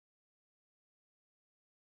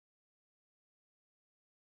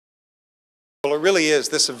Well, it really is.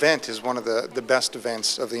 This event is one of the best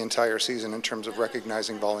events of the entire season in terms of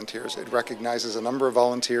recognizing volunteers. It recognizes a number of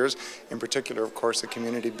volunteers, in particular, of course, the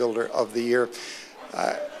Community Builder of the Year.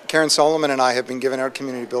 Karen Solomon and I have been giving out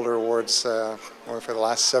Community Builder Awards for the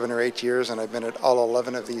last 7 or 8 years, and I've been at all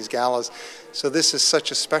 11 of these galas. So this is such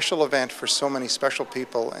a special event for so many special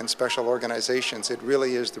people and special organizations. It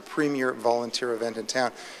really is the premier volunteer event in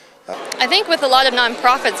town. I think with a lot of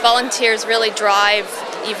nonprofits, volunteers really drive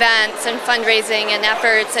events and fundraising and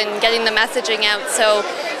efforts and getting the messaging out. So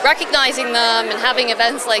recognizing them and having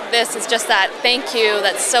events like this is just that thank you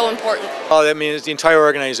that's so important. Well, I mean, as the entire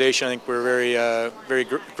organization, I think we're very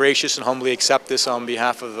gracious and humbly accept this on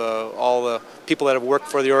behalf of all the people that have worked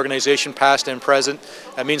for the organization, past and present.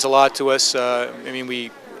 That means a lot to us. I mean,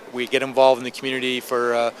 we get involved in the community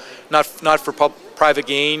for not for private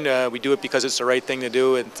gain. We do it because it's the right thing to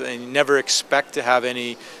do, and never expect to have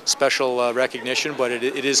any special recognition. But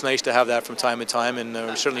it is nice to have that from time to time, and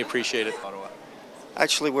we certainly appreciate it.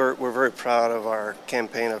 Actually, we're very proud of our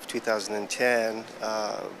campaign of 2010.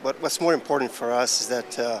 But what's more important for us is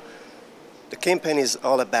that the campaign is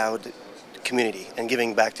all about the community and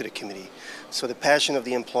giving back to the community. So the passion of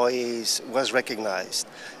the employees was recognized,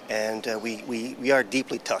 and we are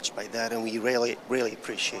deeply touched by that, and we really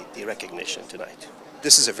appreciate the recognition tonight.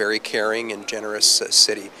 This is a very caring and generous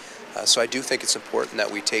city, so I do think it's important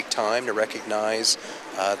that we take time to recognize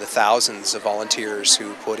the thousands of volunteers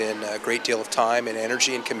who put in a great deal of time and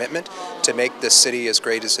energy and commitment to make this city as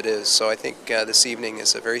great as it is. So I think this evening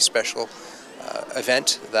is a very special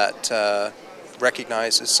event that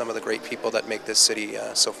recognizes some of the great people that make this city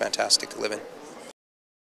so fantastic to live in.